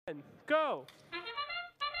go.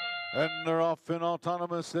 And they're off in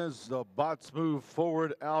autonomous as the bots move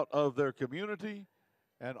forward out of their community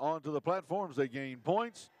and onto the platforms. They gain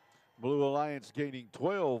points. Blue Alliance gaining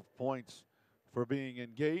 12 points for being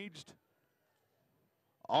engaged.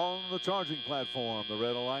 On the charging platform, the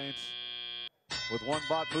Red Alliance, with one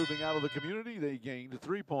bot moving out of the community, they gained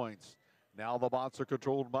 3 points. Now the bots are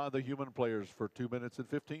controlled by the human players for 2 minutes and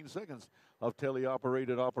 15 seconds of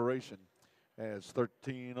teleoperated operation. As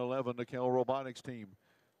 13-11, the Cal Robotics team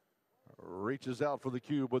reaches out for the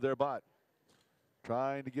cube with their bot,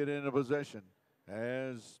 trying to get into possession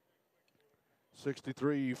as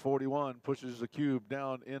 63-41 pushes the cube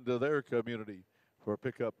down into their community for a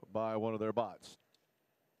pickup by one of their bots.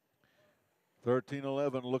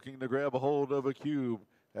 13-11 looking to grab a hold of a cube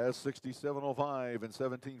as 67-05 and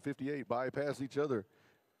 17-58 bypass each other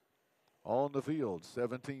on the field.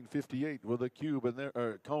 17-58 with a cube in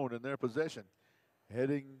their cone in their possession,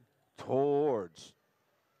 heading towards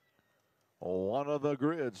one of the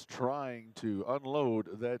grids, trying to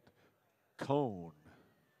unload that cone.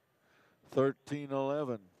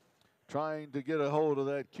 13-11 trying to get a hold of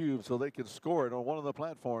that cube so they can score it on one of the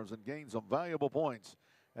platforms and gain some valuable points.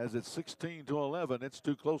 As it's 16-11, it's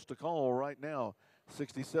too close to call right now.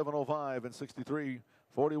 67-05 and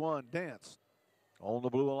 63-41 dance on the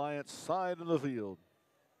Blue Alliance side of the field.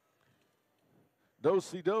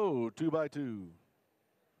 Do-si-do, 2x2.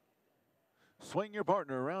 Swing your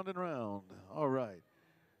partner round and round. All right.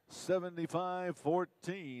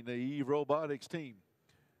 75-14, the Eve Robotics team.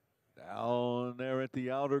 Down there at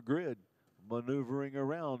the outer grid, maneuvering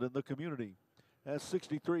around in the community. As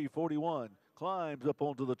 63-41 climbs up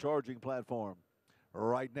onto the charging platform.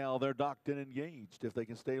 Right now, they're docked and engaged. If they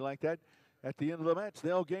can stay like that, at the end of the match,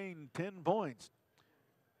 they'll gain 10 points.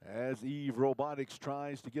 As Eve Robotics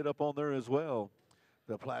tries to get up on there as well.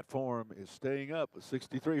 The platform is staying up.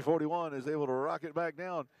 63-41 is able to rock it back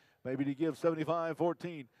down, maybe to give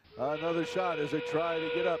 75-14 another shot as they try to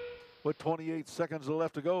get up with 28 seconds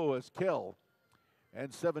left to go as Kel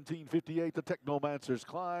and 17-58, the Technomancers,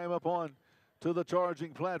 climb up on to the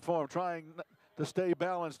charging platform, trying to stay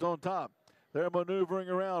balanced on top. They're maneuvering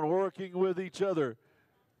around, working with each other,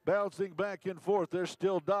 bouncing back and forth. They're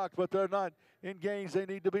still docked, but they're not engaged. They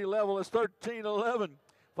need to be level as 13-11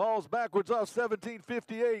 falls backwards off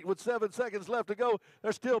 17-58 with 7 seconds left to go.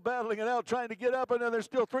 They're still battling it out, trying to get up, and then there's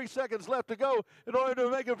still 3 seconds left to go in order to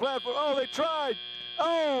make a platform. Oh, they tried.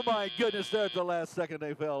 Oh, my goodness, there at the last second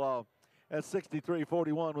they fell off. As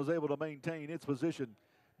 63-41 was able to maintain its position,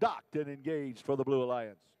 docked and engaged for the Blue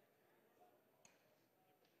Alliance.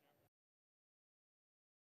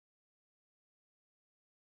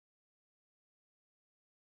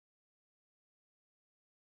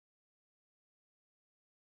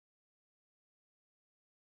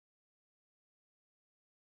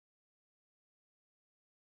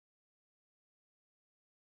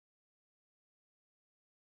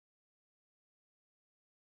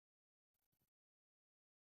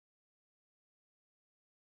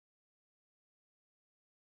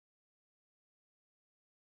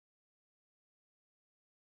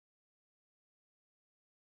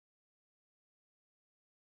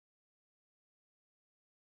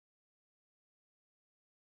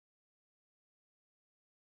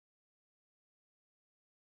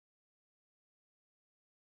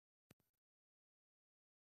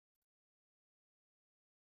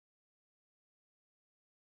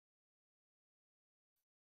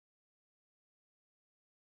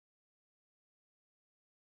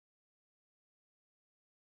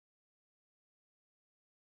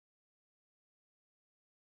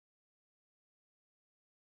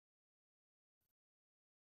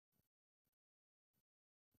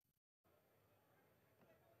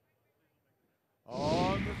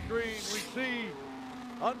 On the screen, we see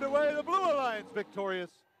underway the Blue Alliance victorious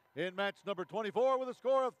in match number 24 with a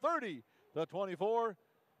score of 30-24.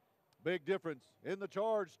 Big difference in the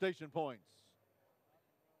charge station points.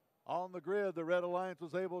 On the grid, the Red Alliance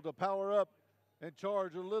was able to power up and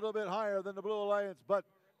charge a little bit higher than the Blue Alliance, but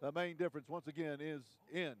the main difference, once again, is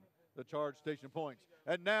in the charge station points.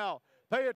 And now, pay attention.